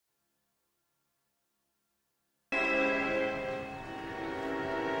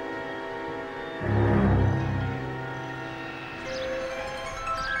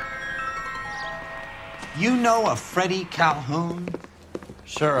You know a Freddie Calhoun?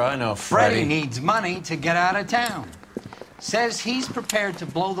 Sure, I know Freddie needs money to get out of town. Says he's prepared to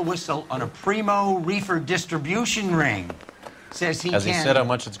blow the whistle on a primo Reefer distribution ring. Says he Has he said how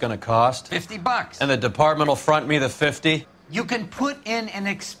much it's going to cost? $50. And the department will front me the 50? You can put in an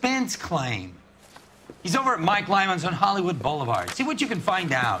expense claim. He's over at Mike Lyman's on Hollywood Boulevard. See what you can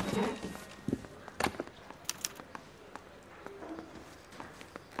find out.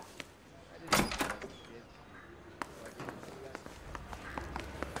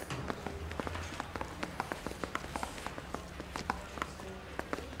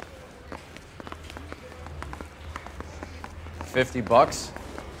 $50?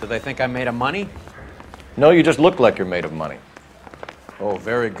 Do they think I'm made of money? No, you just look like you're made of money. Oh,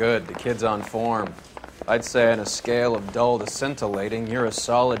 very good. The kid's on form. I'd say on a scale of dull to scintillating, you're a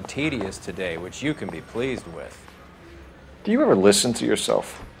solid tedious today, which you can be pleased with. Do you ever listen to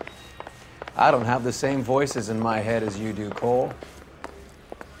yourself? I don't have the same voices in my head as you do, Cole.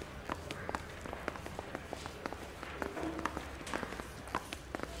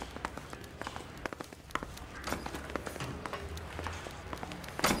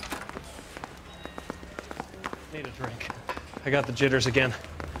 Need a drink. I got the jitters again.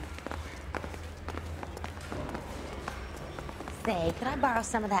 Say, could I borrow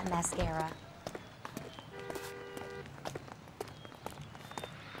some of that mascara?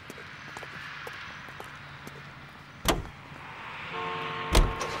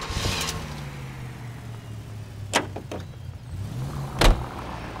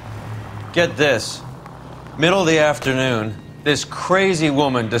 Get this. Middle of the afternoon, this crazy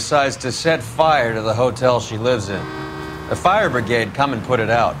woman decides to set fire to the hotel she lives in. The fire brigade come and put it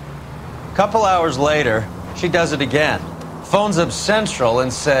out. A couple hours later, she does it again. Phones up Central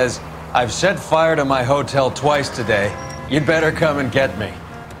and says, "I've set fire to my hotel twice today. You'd better come and get me."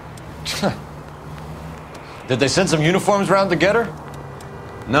 Did they send some uniforms around to get her?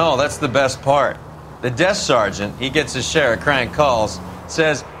 No, that's the best part. The desk sergeant, he gets his share of crank calls,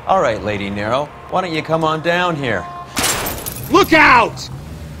 says, "All right, Lady Nero, why don't you come on down here?" Look out!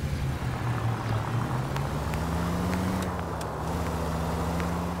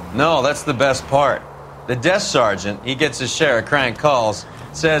 No, that's the best part. The desk sergeant, he gets his share of crank calls,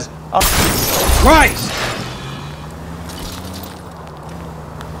 says, "Oh, Christ!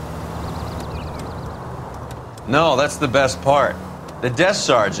 no, that's the best part. The desk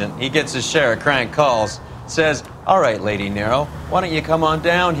sergeant, he gets his share of crank calls, says, "All right, Lady Nero, why don't you come on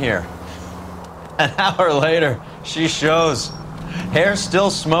down here?" An hour later, she shows. Hair still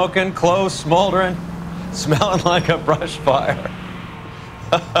smoking, clothes smoldering, smelling like a brush fire.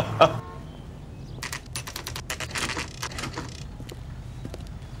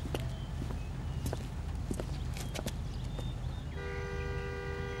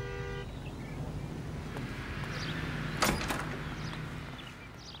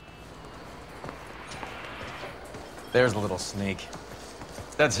 There's a little sneak.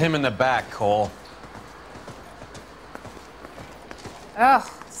 That's him in the back, Cole.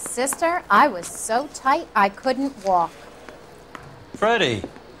 Oh, sister, I was so tight I couldn't walk. Freddie,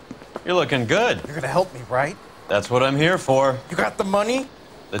 you're looking good. You're gonna help me, right? That's what I'm here for. You got the money?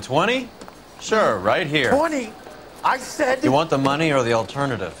 The 20? Sure, right here. 20? I said... You want the money or the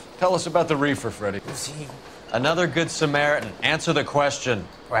alternative? Tell us about the Reefer, Freddie. You see, Another good Samaritan. Answer the question.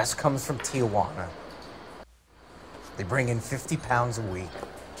 brass comes from Tijuana. They bring in 50 pounds a week.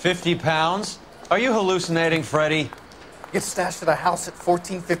 50 pounds? Are you hallucinating, Freddie? Gets stashed at a house at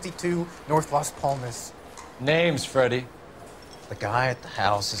 1452 North Las Palmas. Names, Freddie. The guy at the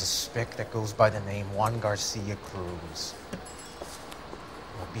house is a spick that goes by the name Juan Garcia Cruz.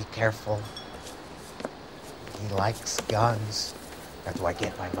 Well, be careful. He likes guns. Now, do I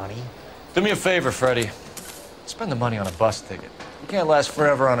get my money? Do me a favor, Freddie. Spend the money on a bus ticket. You can't last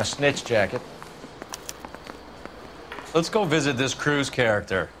forever on a snitch jacket. Let's go visit this Cruz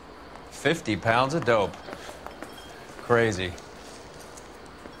character. 50 pounds of dope. Crazy.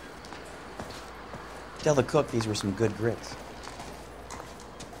 Tell the cook these were some good grits.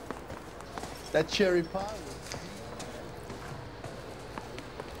 That cherry pie.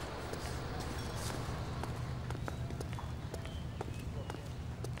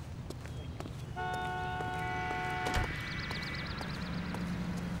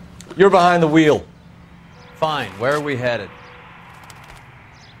 You're behind the wheel. Fine, where are we headed?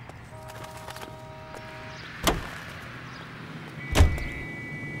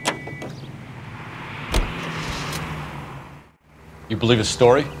 You believe his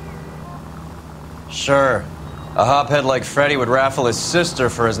story? Sure. A hophead like Freddie would raffle his sister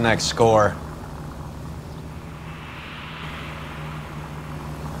for his next score.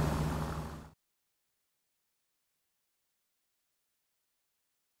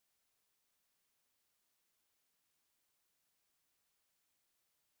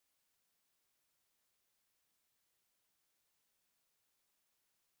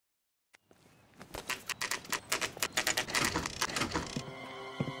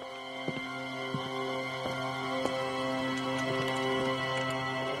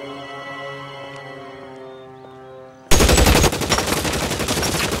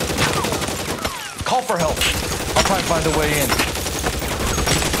 find a way in.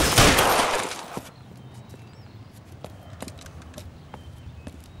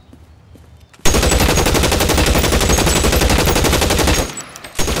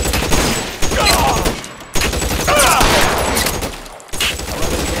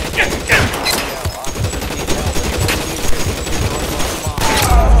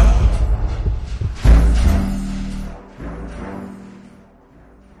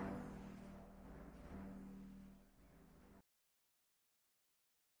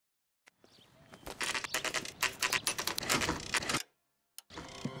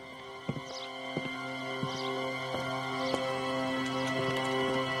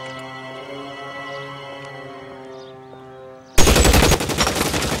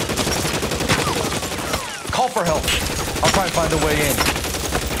 Call for help. I'll try and find a way in.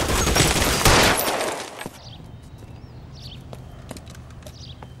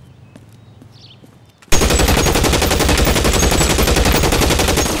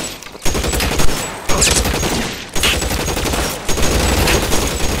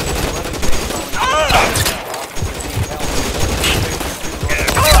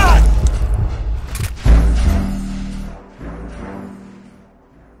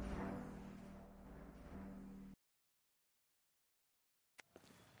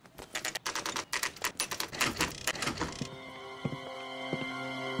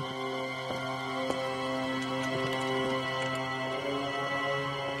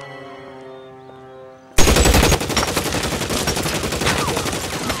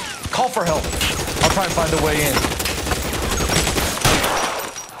 Call for help. I'll try and find a way in.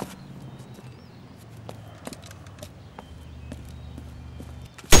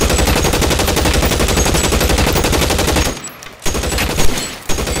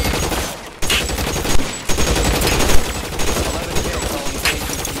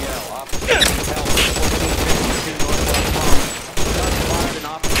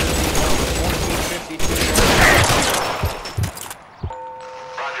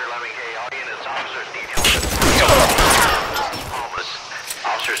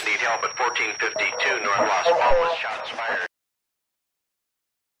 Officers need help at 1452 North Las Palmas. Shots fired.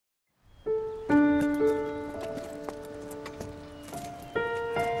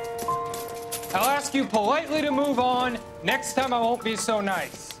 I'll ask you politely to move on. Next time I won't be so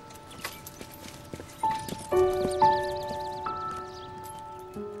nice.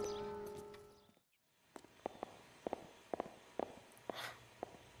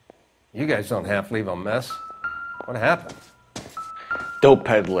 You guys don't half leave a mess. What happened? Dope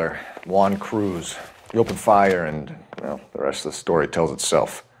peddler, Juan Cruz. He opened fire and, well, the rest of the story tells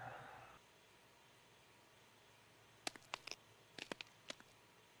itself.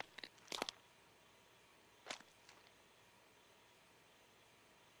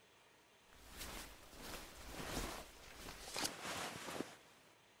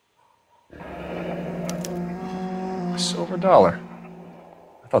 Silver dollar.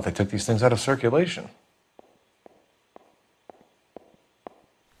 I thought they took these things out of circulation.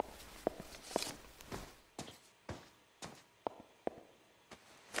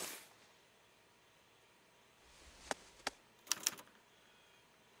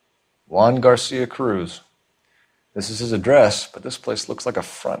 Juan Garcia Cruz. This is his address, but this place looks like a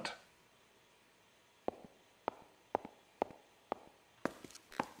front.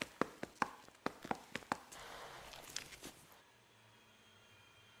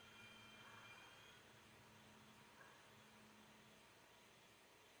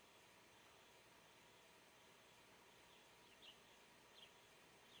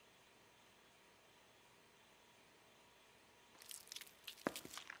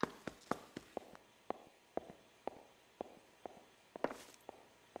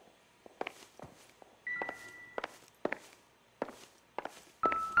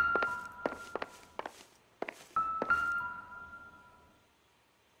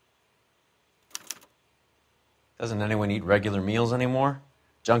 Doesn't anyone eat regular meals anymore?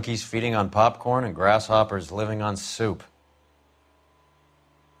 Junkies feeding on popcorn and grasshoppers living on soup.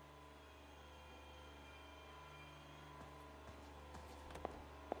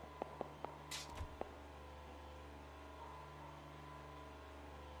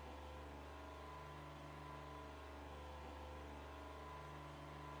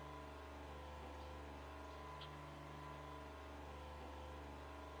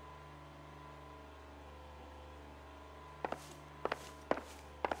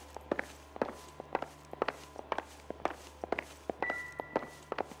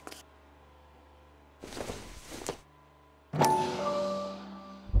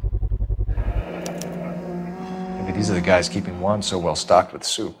 Maybe these are the guys keeping Juan so well stocked with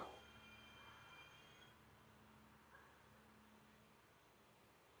soup.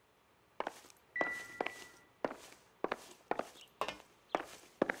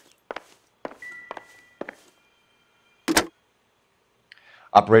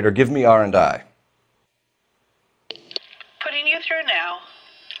 Operator, give me R&I. Putting you through now.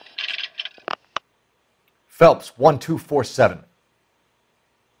 Phelps, 1247.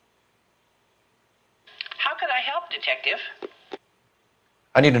 How could I help, Detective?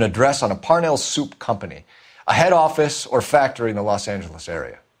 I need an address on a Parnell Soup Company, a head office or factory in the Los Angeles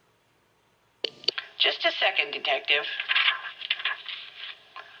area. Just a second, Detective.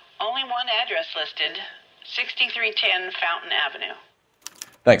 Only one address listed, 6310 Fountain Avenue.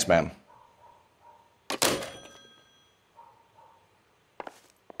 Thanks, ma'am.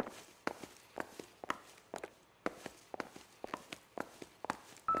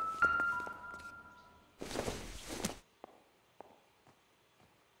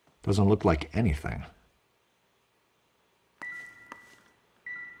 Doesn't look like anything.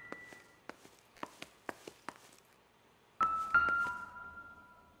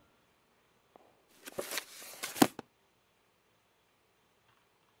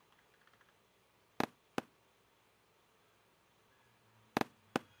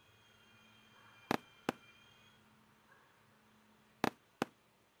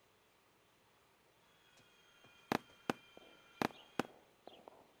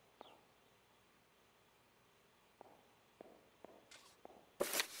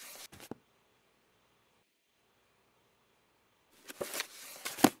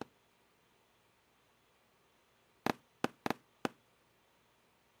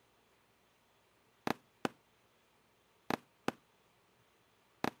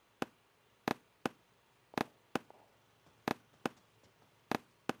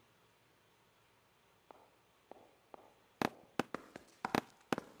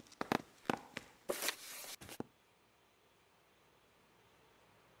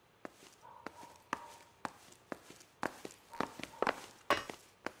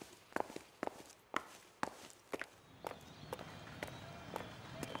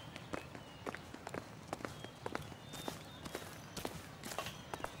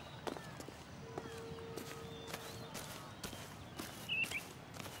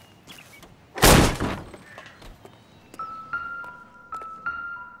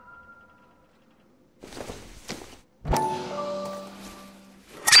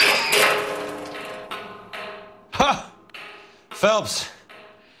 Phelps,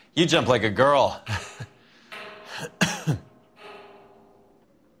 you jump like a girl.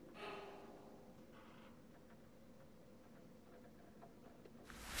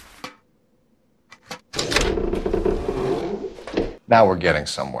 Now we're getting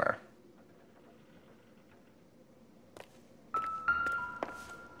somewhere.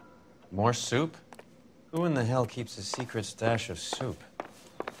 More soup? Who in the hell keeps a secret stash of soup?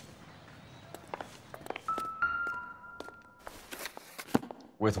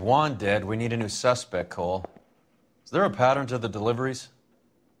 With Juan dead, we need a new suspect, Cole. Is there a pattern to the deliveries?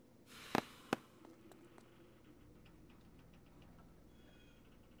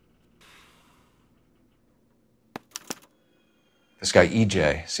 This guy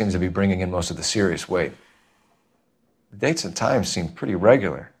EJ seems to be bringing in most of the serious weight. The dates and times seem pretty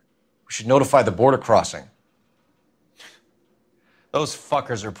regular. We should notify the border crossing. Those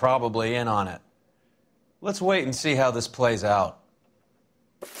fuckers are probably in on it. Let's wait and see how this plays out.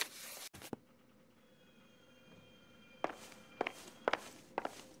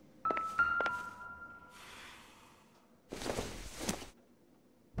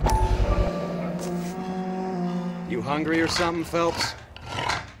 You hungry or something, Phelps?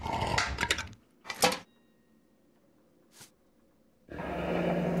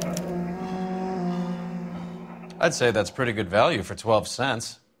 I'd say that's pretty good value for 12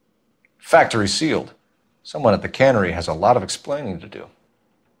 cents. Factory sealed. Someone at the cannery has a lot of explaining to do.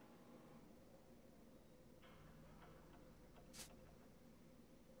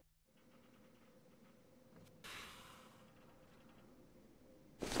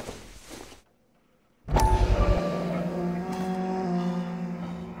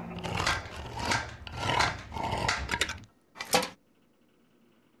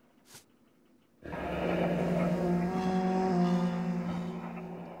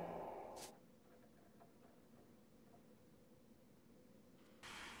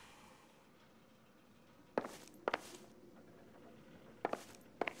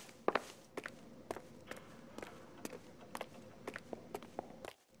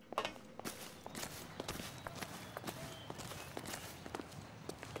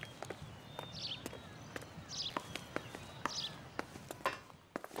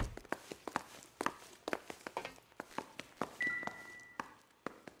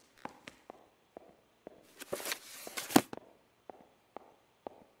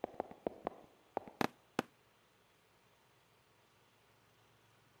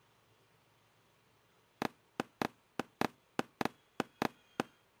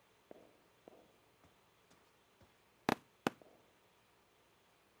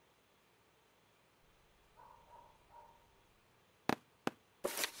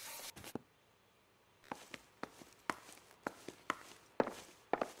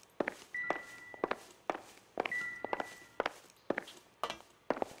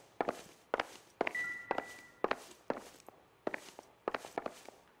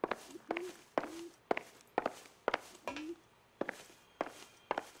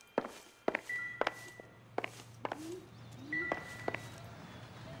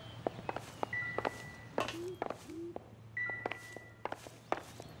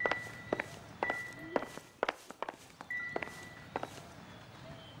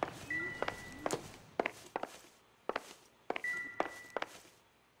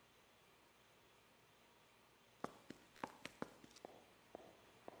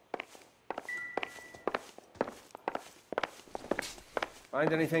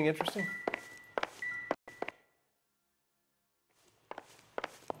 Find anything interesting?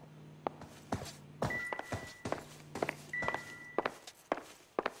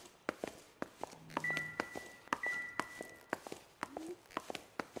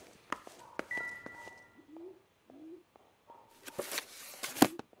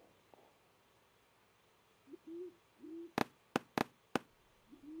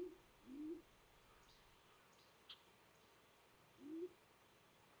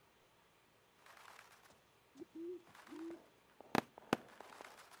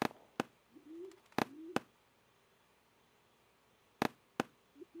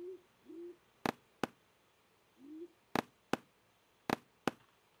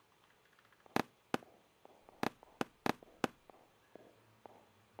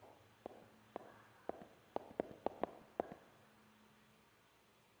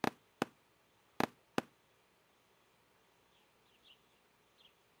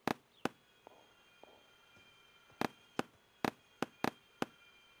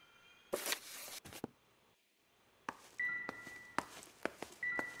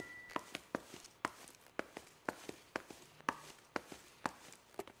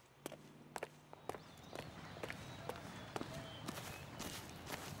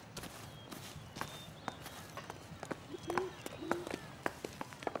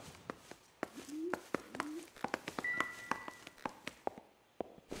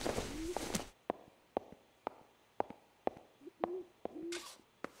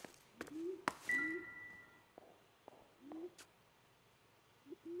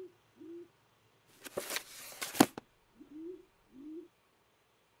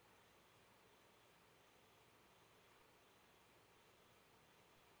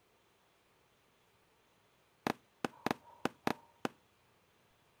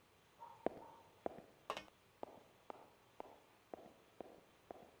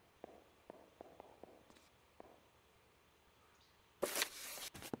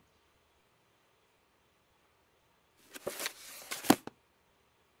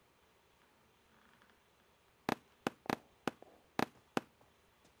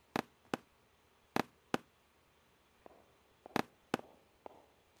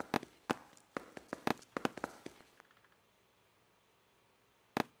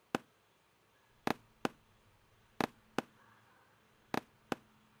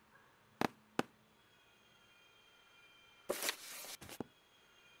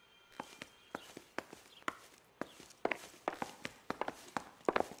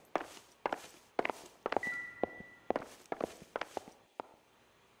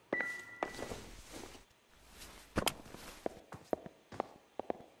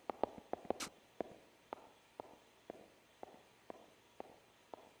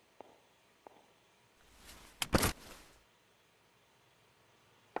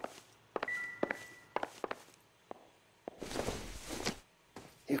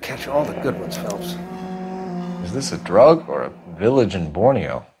 You catch all the good ones, Phelps. Is this a drug or a village in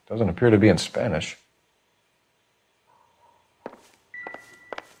Borneo? Doesn't appear to be in Spanish.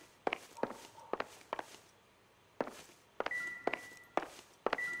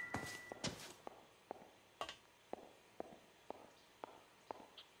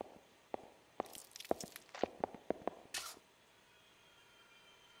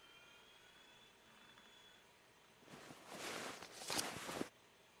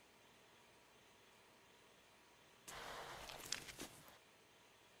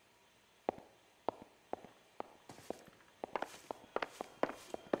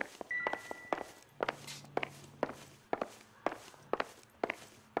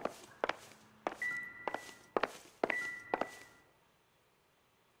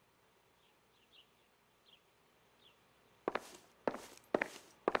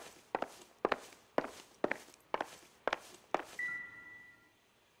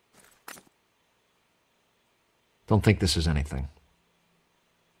 Don't think this is anything.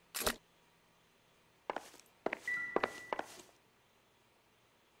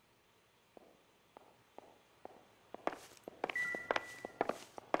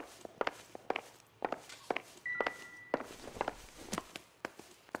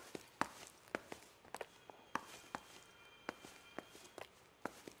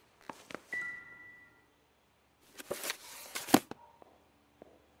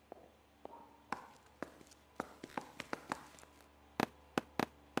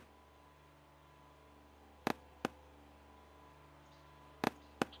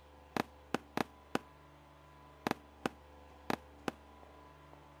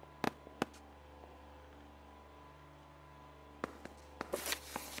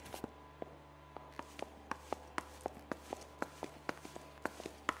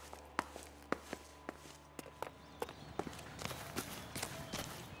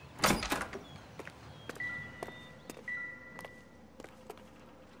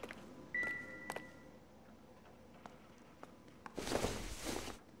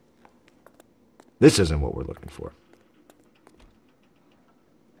 This isn't what we're looking for.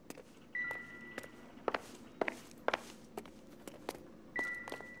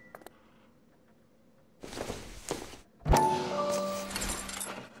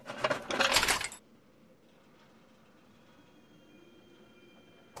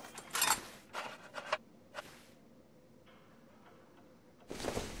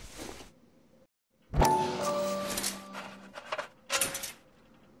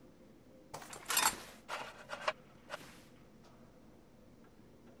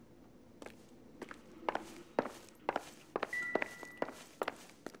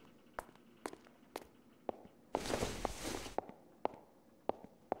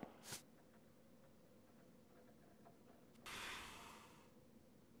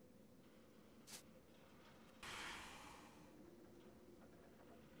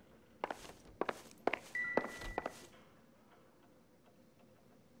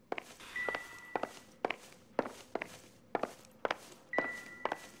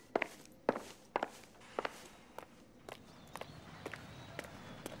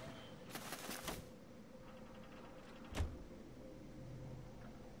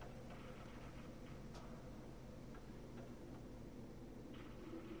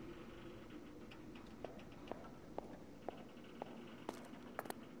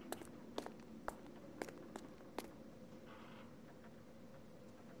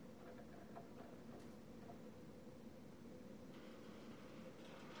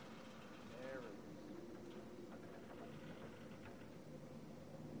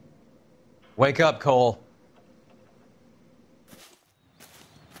 Wake up, Cole.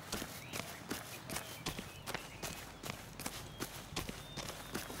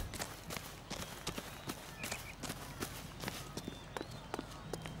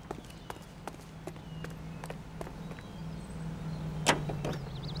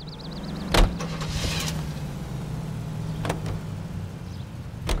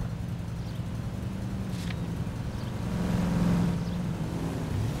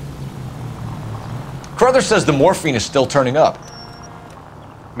 Carruthers says the morphine is still turning up.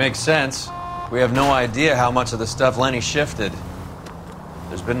 Makes sense. We have no idea how much of the stuff Lenny shifted.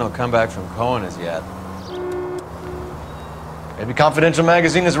 There's been no comeback from Cohen as yet. Maybe Confidential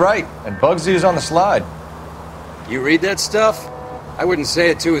Magazine is right, and Bugsy is on the slide. You read that stuff? I wouldn't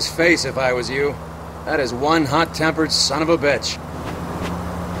say it to his face if I was you. That is one hot-tempered son of a bitch.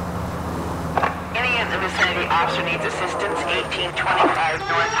 Any in the vicinity officer needs assistance, 1825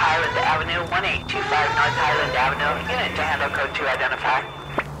 North Highland Avenue, 1825 North Highland Avenue. Unit to handle code 2 identify.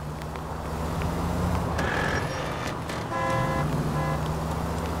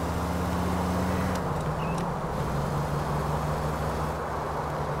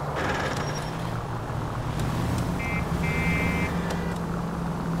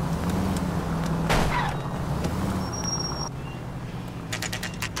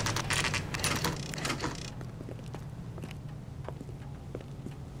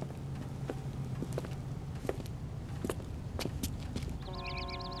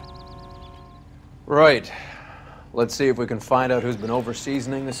 Right. Let's see if we can find out who's been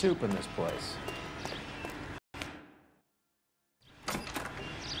over-seasoning the soup in this place.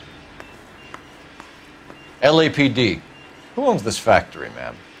 LAPD. Who owns this factory,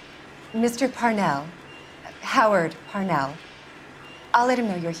 ma'am? Mr. Parnell. Howard Parnell. I'll let him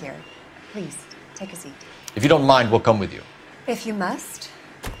know you're here. Please, take a seat. If you don't mind, we'll come with you. If you must.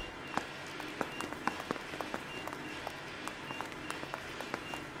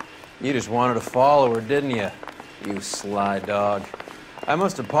 You just wanted to follow her, didn't you? You sly dog. I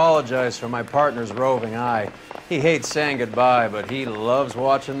must apologize for my partner's roving eye. He hates saying goodbye, but he loves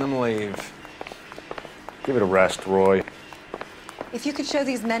watching them leave. Give it a rest, Roy. If you could show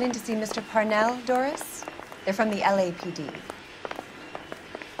these men in to see Mr. Parnell, Doris. They're from the LAPD.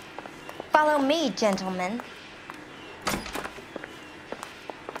 Follow me, gentlemen.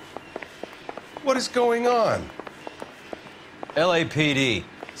 What is going on? LAPD.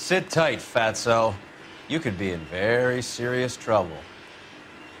 Sit tight, fatso. You could be in very serious trouble.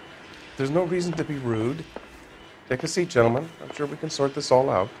 There's no reason to be rude. Take a seat, gentlemen. I'm sure we can sort this all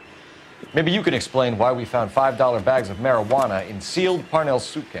out. Maybe you can explain why we found $5 bags of marijuana in sealed Parnell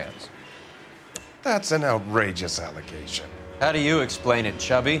soup cans. That's an outrageous allegation. How do you explain it,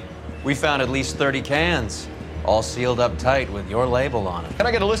 Chubby? We found at least 30 cans, all sealed up tight with your label on it. Can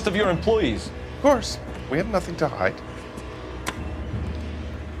I get a list of your employees? Of course. We have nothing to hide.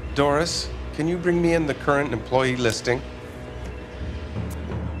 Doris, can you bring me in the current employee listing?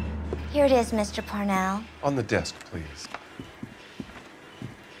 Here it is, Mr. Parnell. On the desk, please.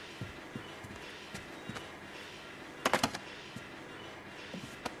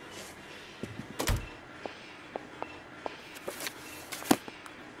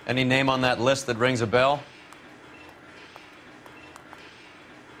 Any name on that list that rings a bell?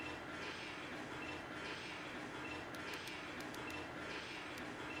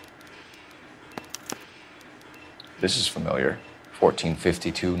 This is familiar.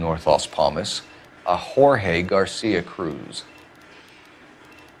 1452 North Las Palmas. A Jorge Garcia Cruz.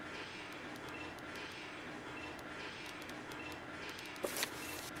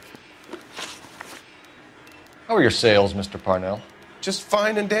 How are your sales, Mr. Parnell? Just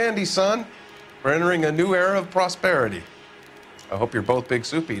fine and dandy, son. We're entering a new era of prosperity. I hope you're both big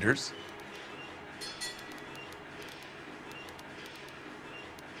soup eaters.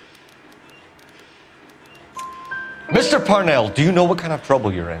 Mr. Parnell, do you know what kind of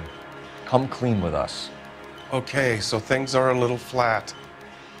trouble you're in? Come clean with us. Okay, so things are a little flat.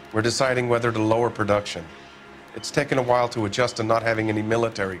 We're deciding whether to lower production. It's taken a while to adjust to not having any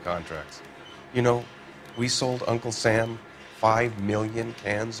military contracts. You know, we sold Uncle Sam 5 million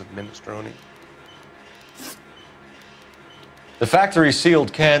cans of minestrone. The factory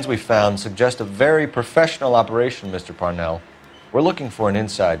sealed cans we found suggest a very professional operation, Mr. Parnell. We're looking for an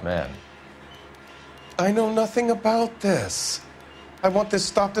inside man. I know nothing about this. I want this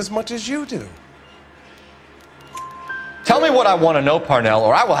stopped as much as you do. Tell me what I want to know, Parnell,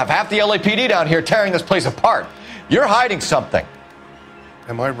 or I will have half the LAPD down here tearing this place apart. You're hiding something.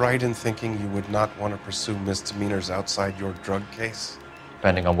 Am I right in thinking you would not want to pursue misdemeanors outside your drug case?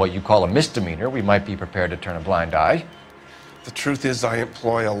 Depending on what you call a misdemeanor, we might be prepared to turn a blind eye. The truth is, I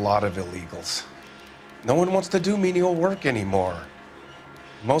employ a lot of illegals. No one wants to do menial work anymore.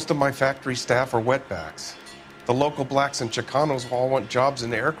 Most of my factory staff are wetbacks. The local blacks and Chicanos all want jobs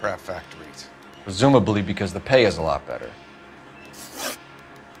in aircraft factories. Presumably because the pay is a lot better.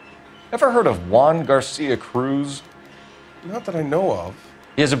 Ever heard of Juan Garcia Cruz? Not that I know of.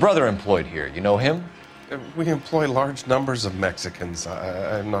 He has a brother employed here. You know him? We employ large numbers of Mexicans.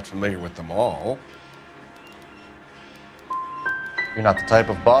 I'm not familiar with them all. You're not the type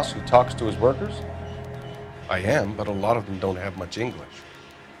of boss who talks to his workers? I am, but a lot of them don't have much English.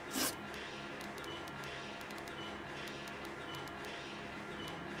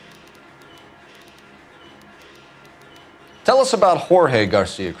 Tell us about Jorge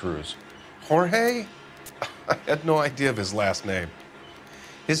Garcia Cruz. Jorge? I had no idea of his last name.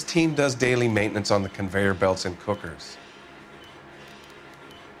 His team does daily maintenance on the conveyor belts and cookers.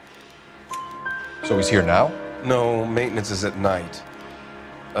 So he's here now? No, maintenance is at night.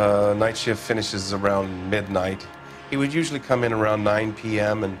 Night shift finishes around midnight. He would usually come in around 9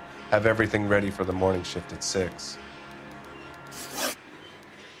 p.m. and have everything ready for the morning shift at 6.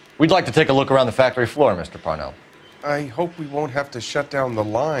 We'd like to take a look around the factory floor, Mr. Parnell. I hope we won't have to shut down the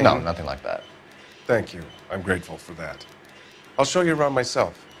line. No, nothing like that. Thank you. I'm grateful for that. I'll show you around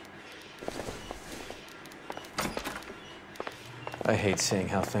myself. I hate seeing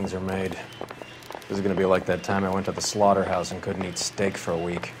how things are made. This is gonna be like that time I went to the slaughterhouse and couldn't eat steak for a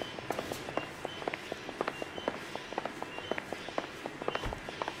week.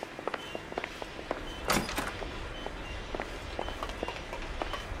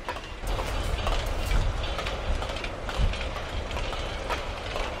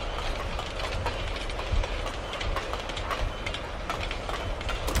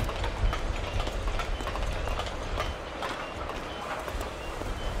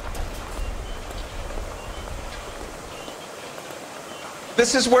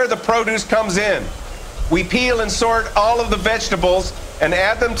 This is where the produce comes in. We peel and sort all of the vegetables and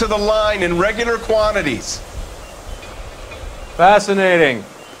add them to the line in regular quantities. Fascinating.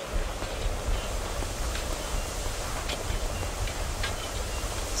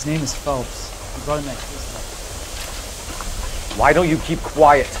 His name is Phelps. We brought him that case. Why don't you keep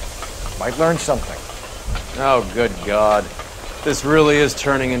quiet? Might learn something. Oh, good God. This really is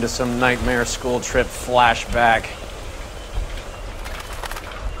turning into some nightmare school trip flashback.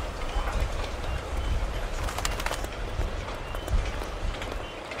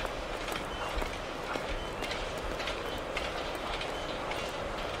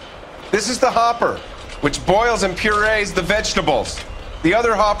 This is the hopper, which boils and purees the vegetables. The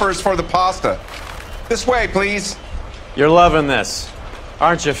other hopper is for the pasta. This way, please. You're loving this,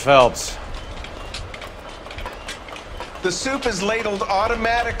 aren't you, Phelps? The soup is ladled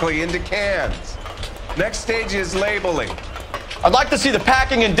automatically into cans. Next stage is labeling. I'd like to see the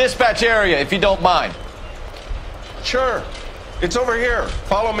packing and dispatch area, if you don't mind. Sure. It's over here.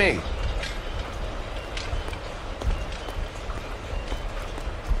 Follow me.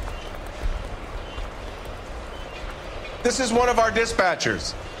 This is one of our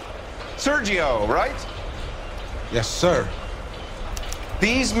dispatchers. Sergio, right? Yes, sir.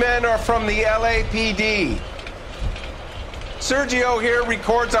 These men are from the LAPD. Sergio here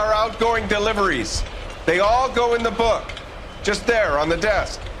records our outgoing deliveries. They all go in the book. Just there on the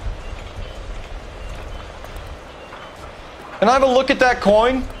desk. Can I have a look at that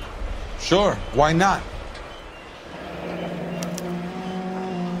coin? Sure, why not?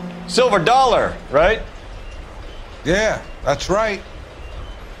 Silver dollar, right? Yeah, that's right.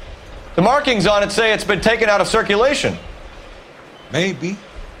 The markings on it say it's been taken out of circulation. Maybe.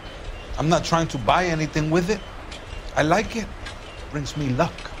 I'm not trying to buy anything with it. I like it. Brings me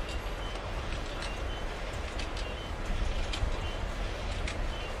luck.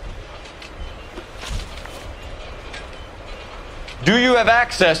 Do you have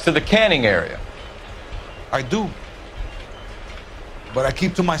access to the canning area? I do. But I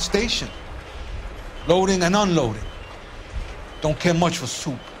keep to my station. Loading and unloading. Don't care much for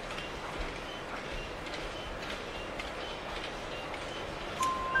soup.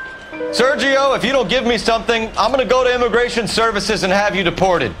 Sergio, if you don't give me something, I'm gonna go to Immigration Services and have you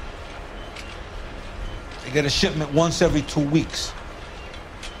deported. I get a shipment once every 2 weeks.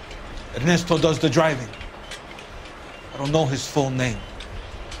 Ernesto does the driving. I don't know his full name.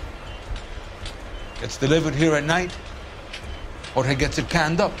 Gets delivered here at night, or he gets it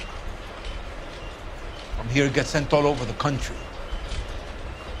canned up. From here, it gets sent all over the country.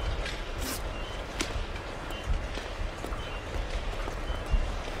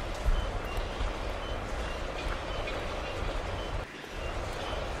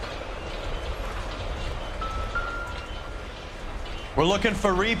 We're looking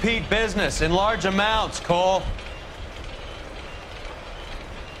for repeat business in large amounts, Cole.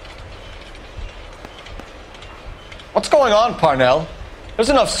 What's going on, Parnell? There's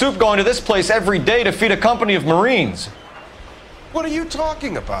enough soup going to this place every day to feed a company of Marines. What are you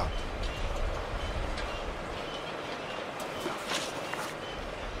talking about?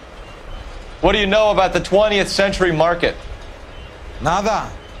 What do you know about the 20th century market?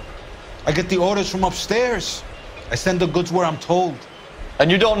 Nada. I get the orders from upstairs. I send the goods where I'm told. And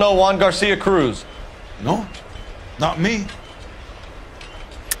you don't know Juan Garcia Cruz? No, not me.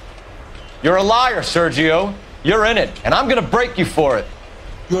 You're a liar, Sergio. You're in it, and I'm gonna break you for it.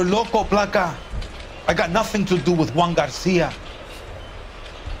 You're loco, Placa. I got nothing to do with Juan Garcia.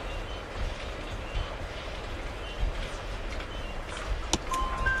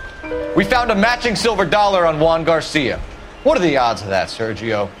 We found a matching silver dollar on Juan Garcia. What are the odds of that,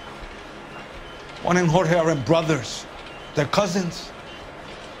 Sergio? Juan and Jorge are brothers. They're cousins.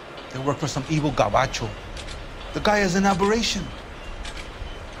 They work for some evil gabacho. The guy is an aberration.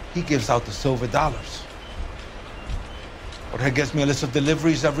 He gives out the silver dollars. Jorge gets me a list of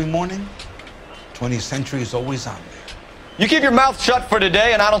deliveries every morning. 20th century is always on there. You keep your mouth shut for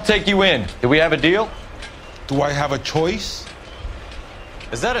today, and I don't take you in. Do we have a deal? Do I have a choice?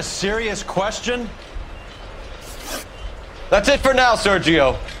 Is that a serious question? That's it for now,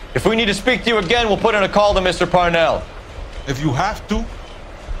 Sergio. If we need to speak to you again, we'll put in a call to Mr. Parnell. If you have to,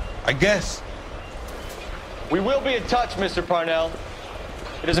 I guess. We will be in touch, Mr. Parnell.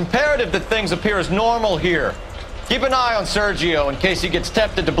 It is imperative that things appear as normal here. Keep an eye on Sergio in case he gets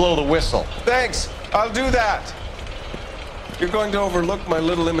tempted to blow the whistle. Thanks. I'll do that. You're going to overlook my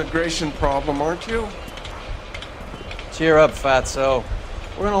little immigration problem, aren't you? Cheer up, fatso.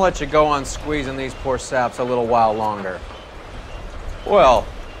 We're gonna let you go on squeezing these poor saps a little while longer. Well,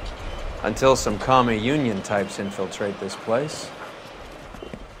 until some commie union types infiltrate this place.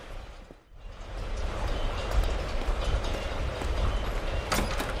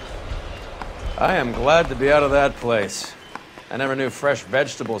 I am glad to be out of that place. I never knew fresh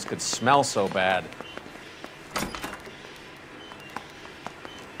vegetables could smell so bad.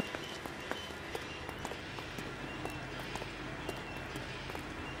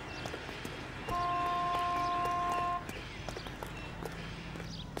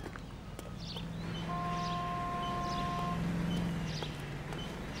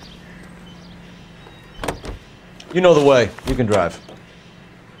 You know the way. You can drive.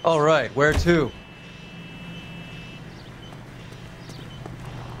 All right, where to?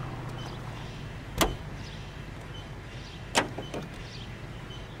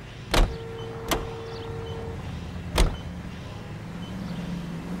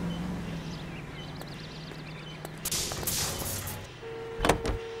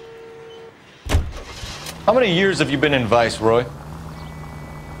 How many years have you been in Vice, Roy?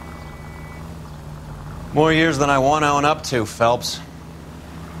 More years than I want to own up to, Phelps.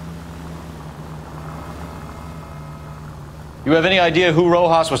 You have any idea who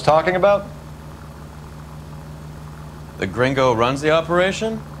Rojas was talking about? The gringo runs the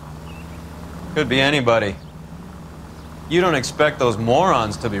operation? Could be anybody. You don't expect those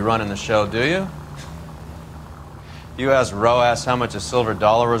morons to be running the show, do you? you asked Roas how much a silver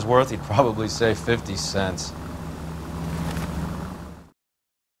dollar was worth, he'd probably say 50 cents.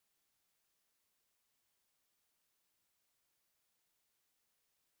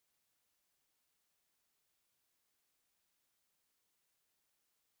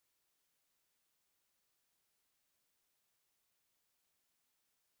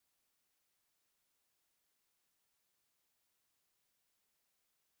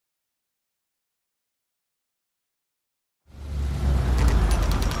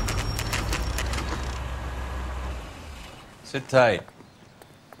 Sit tight.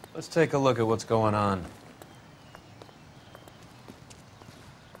 Let's take a look at what's going on.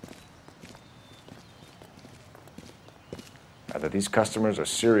 Either these customers are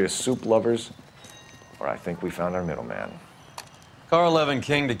serious soup lovers, or I think we found our middleman. Car 11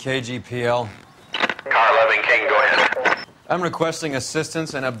 King to KGPL. Car 11 King, go ahead. I'm requesting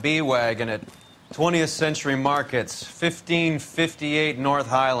assistance in a B-Wagon at 20th Century Markets, 1558 North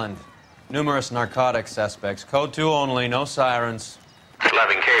Highland. Numerous narcotic suspects. Code 2 only, no sirens.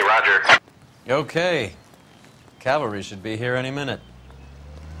 11K, roger. Okay. Cavalry should be here any minute.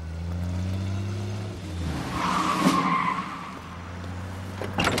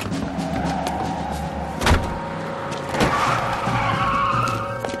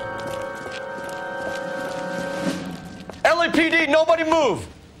 LAPD, nobody move!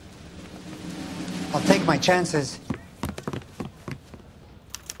 I'll take my chances.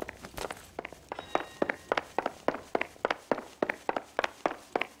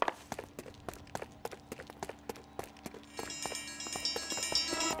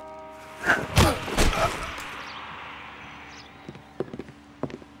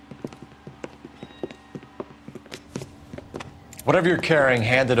 Whatever you're carrying,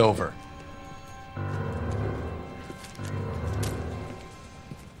 hand it over.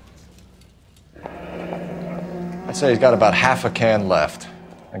 I'd say he's got about half a can left.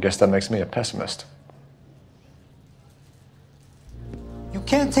 I guess that makes me a pessimist. You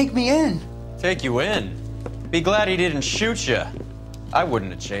can't take me in. Take you in? Be glad he didn't shoot you. I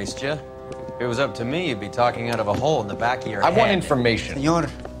wouldn't have chased you. If it was up to me, you'd be talking out of a hole in the back of your head. I want information. Senor,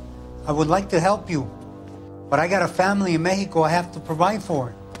 I would like to help you, but I got a family in Mexico I have to provide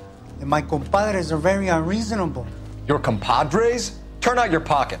for. And my compadres are very unreasonable. Your compadres? Turn out your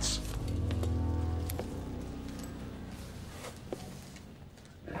pockets.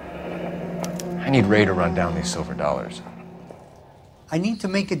 I need Ray to run down these silver dollars. I need to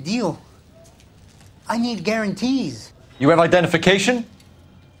make a deal. I need guarantees. You have identification?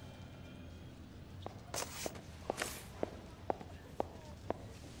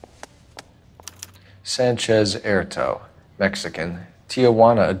 Sanchez Erto, Mexican,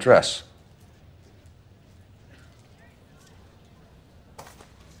 Tijuana address.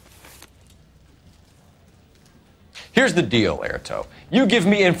 Here's the deal, Erto. You give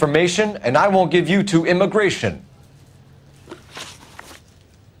me information, and I won't give you to immigration.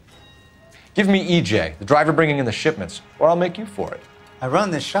 Give me EJ, the driver bringing in the shipments, or I'll make you for it. I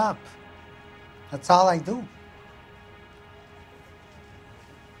run the shop. That's all I do.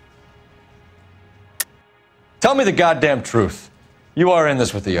 Tell me the goddamn truth. You are in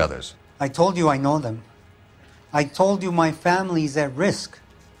this with the others. I told you I know them. I told you my family's at risk.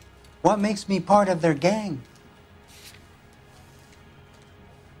 What makes me part of their gang?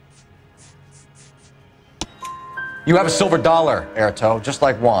 You have a silver dollar, Erto, just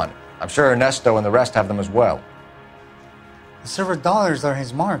like Juan. I'm sure Ernesto and the rest have them as well. The silver dollars are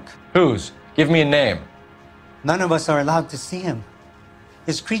his mark. Whose? Give me a name. None of us are allowed to see him.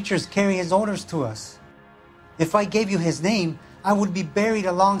 His creatures carry his orders to us. If I gave you his name, I would be buried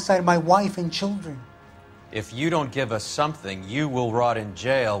alongside my wife and children. If you don't give us something, you will rot in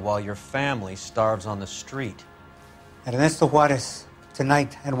jail while your family starves on the street. Ernesto Juarez,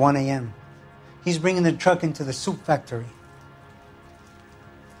 tonight at 1 a.m. He's bringing the truck into the soup factory.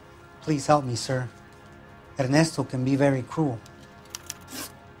 Please help me, sir. Ernesto can be very cruel.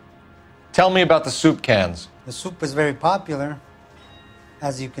 Tell me about the soup cans. The soup is very popular,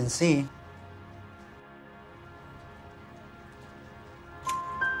 as you can see.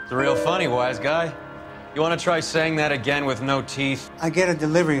 It's real funny, wise guy. You want to try saying that again with no teeth? I get a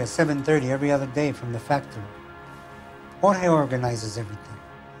delivery at 7:30 every other day from the factory. Jorge organizes everything.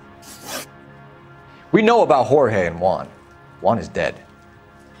 We know about Jorge and Juan. Juan is dead.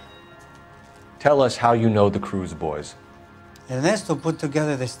 Tell us how you know the Cruz boys. Ernesto put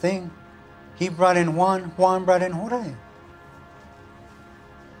together this thing. He brought in Juan, Juan brought in Jorge.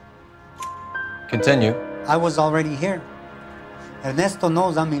 Continue. I was already here. Ernesto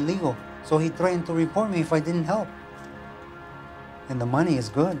knows I'm illegal, so he threatened to report me if I didn't help. And the money is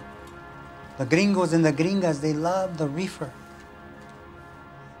good. The gringos and the gringas, they love the reefer.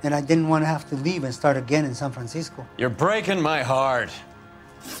 And I didn't want to have to leave and start again in San Francisco. You're breaking my heart.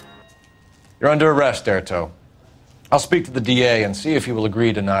 You're under arrest, Erto. I'll speak to the DA and see if he will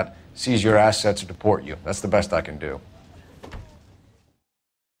agree to not seize your assets or deport you. That's the best I can do.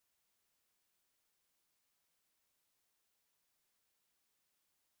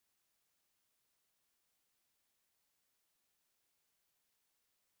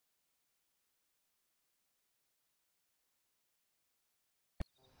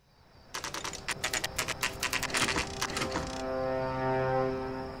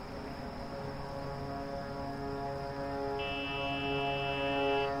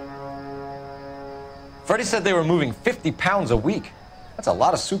 Freddie said they were moving 50 pounds a week. That's a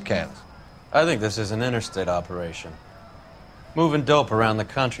lot of soup cans. I think this is an interstate operation. Moving dope around the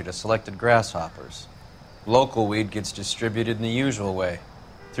country to selected grasshoppers. Local weed gets distributed in the usual way,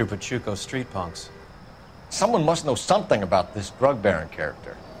 through Pachuco street punks. Someone must know something about this drug baron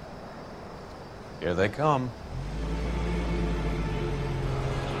character. Here they come.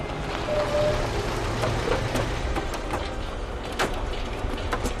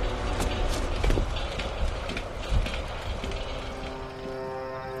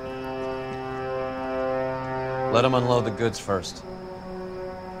 Let them unload the goods first.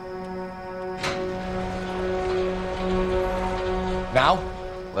 Now?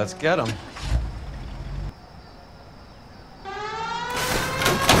 Let's get them.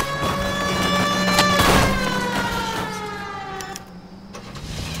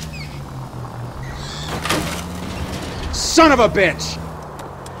 Son of a bitch!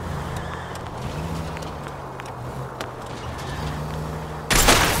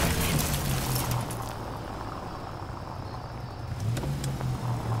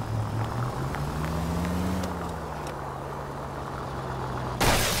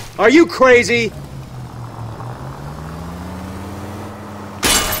 Are you crazy?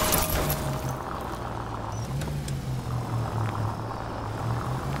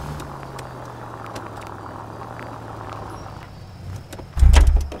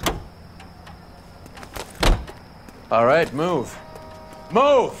 All right, move.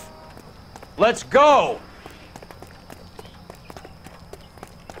 Move! Let's go!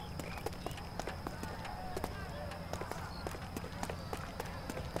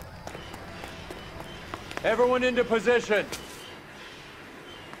 Everyone into position.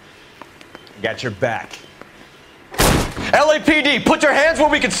 Got your back. LAPD, put your hands where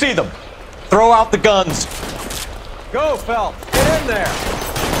we can see them. Throw out the guns. Go, Phelps. Get in there.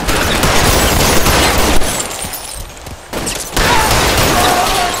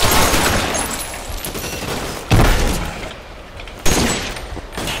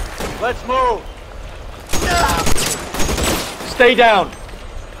 Let's move. Stay down.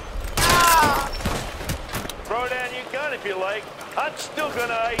 Throw down your gun if you like. I'm still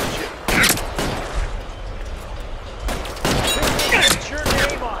gonna ice you. Get your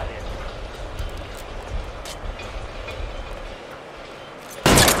name on it.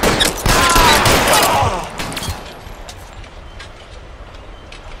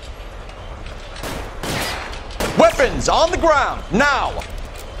 Weapons on the ground, now!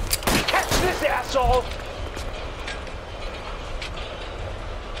 Catch this asshole!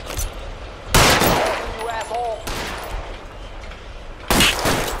 You asshole!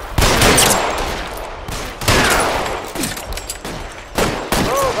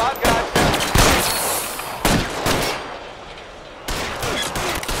 Move, I've got you.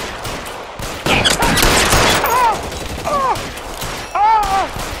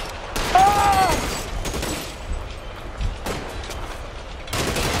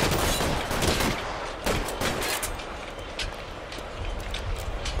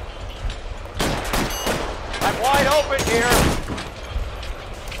 I'm wide open here.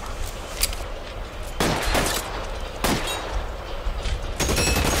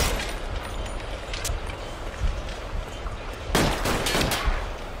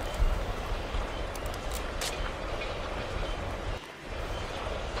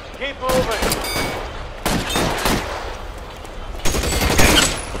 Keep moving.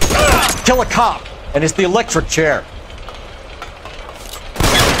 Kill a cop, and it's the electric chair.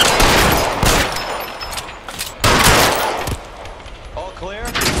 All clear?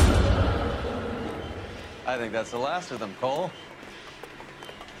 I think that's the last of them, Cole.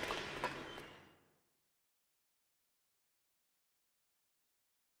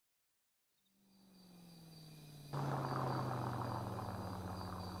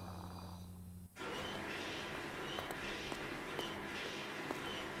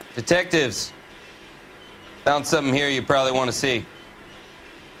 Detectives, found something here you probably want to see.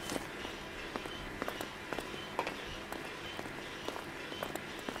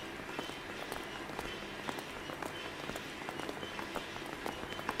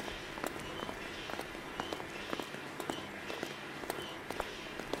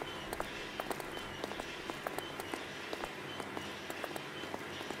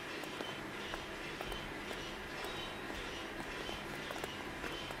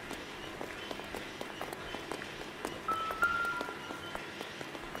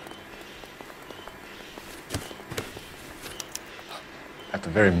 At the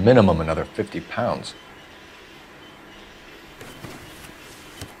very minimum, another 50 pounds.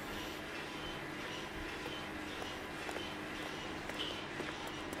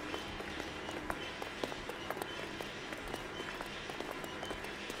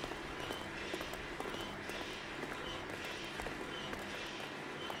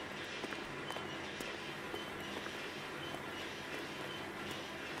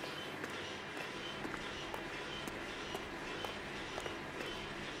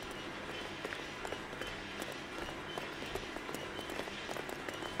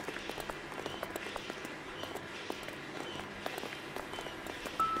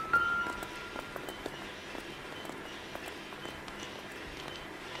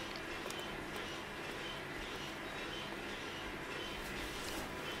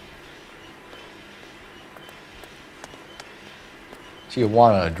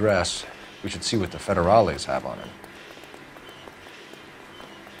 Tijuana address. We should see what the federales have on it.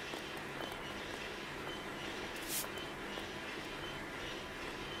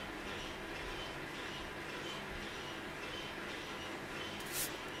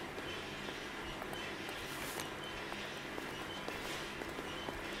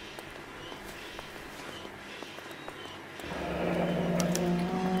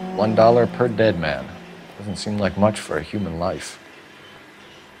 $1 per dead man. Doesn't seem like much for a human life.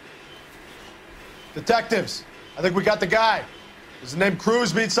 Detectives, I think we got the guy. Does the name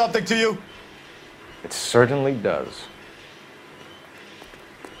Cruz mean something to you? It certainly does.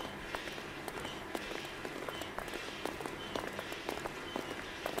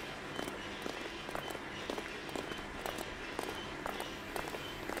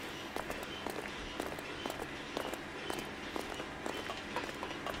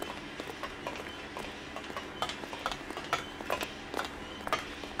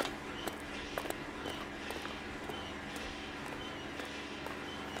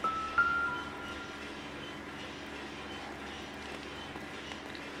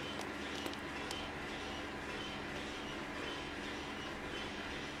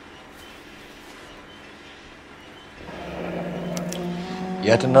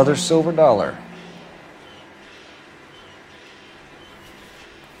 Yet another silver dollar.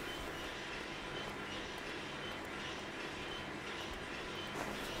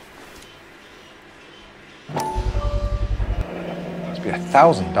 Must be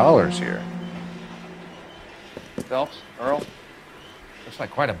 $1,000 here. Phelps, Earl, looks like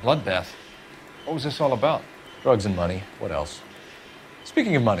quite a bloodbath. What was this all about? Drugs and money. What else?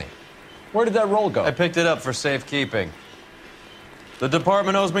 Speaking of money, where did that roll go? I picked it up for safekeeping. The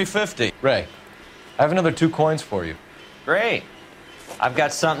department owes me 50. Ray, I have another 2 coins for you. Great. I've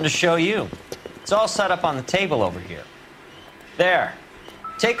got something to show you. It's all set up on the table over here. There.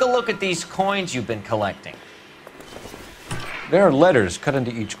 Take a look at these coins you've been collecting. There are letters cut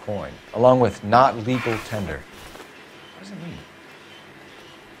into each coin, along with not legal tender. What does it mean?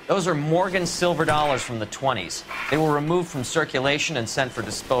 Those are Morgan silver dollars from the 20s. They were removed from circulation and sent for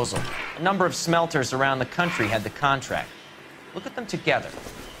disposal. A number of smelters around the country had the contract. Look at them together.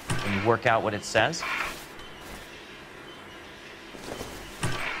 Can you work out what it says?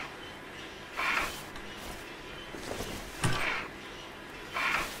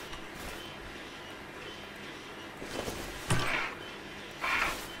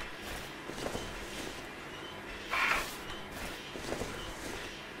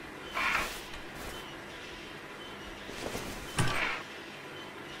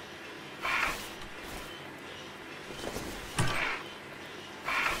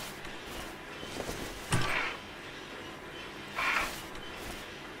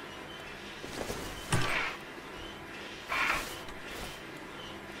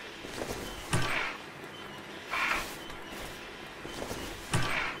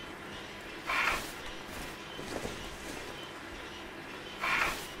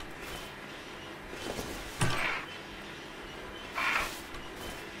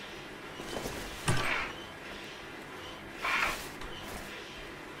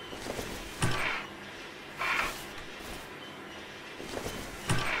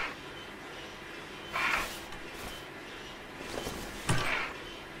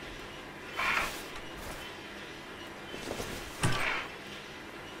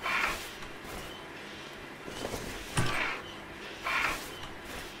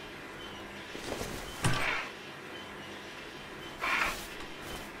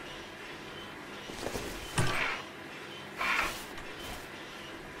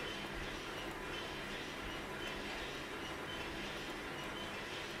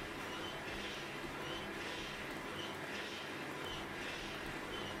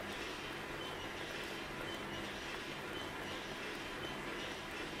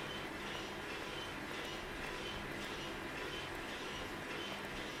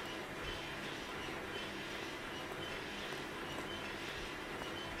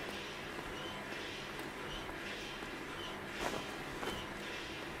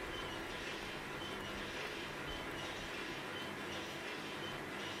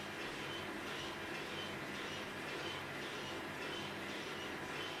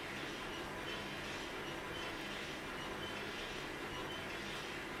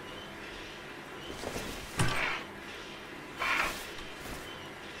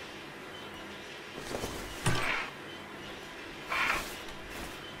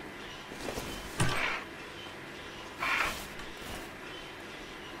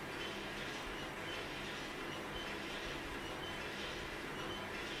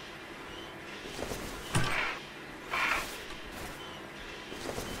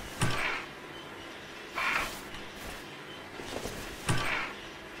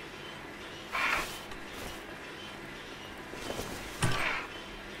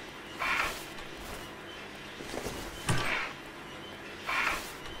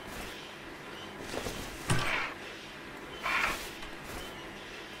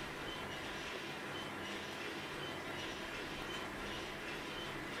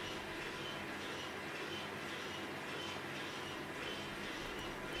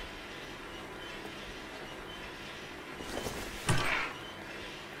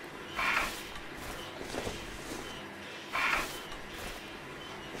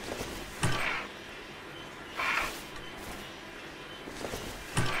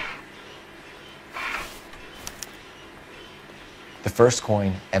 first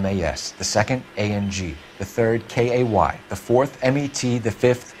coin, MAS. The second, ANG. The third, KAY. The fourth, MET. The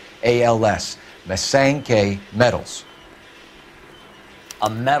fifth, ALS. Masanke Metals. A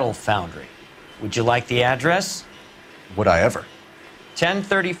metal foundry. Would you like the address? Would I ever?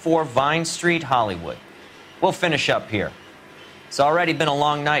 1034 Vine Street, Hollywood. We'll finish up here. It's already been a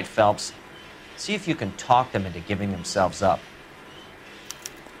long night, Phelps. See if you can talk them into giving themselves up.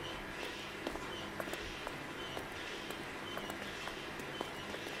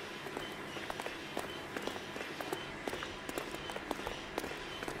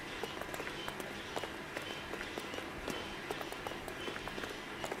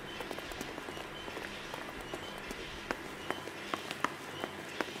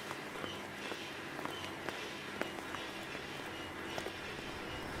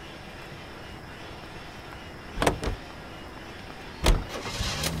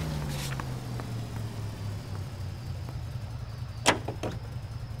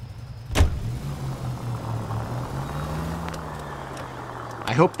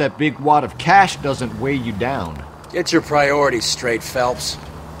 I hope that big wad of cash doesn't weigh you down. Get your priorities straight, Phelps.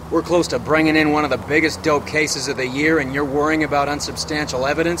 We're close to bringing in one of the biggest dope cases of the year, and you're worrying about unsubstantial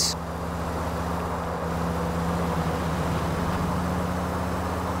evidence?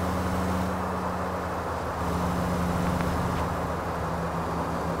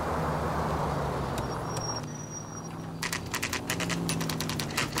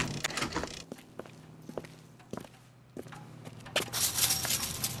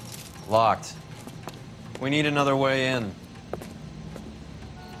 Locked. We need another way in.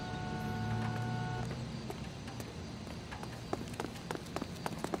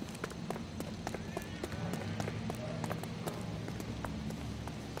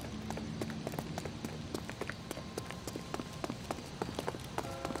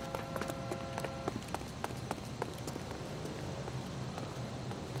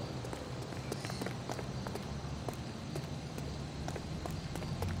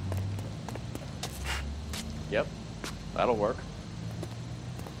 Yep, that'll work.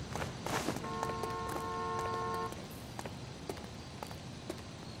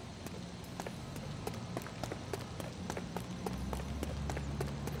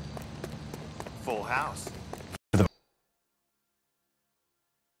 Full house.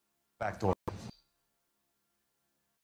 Back door.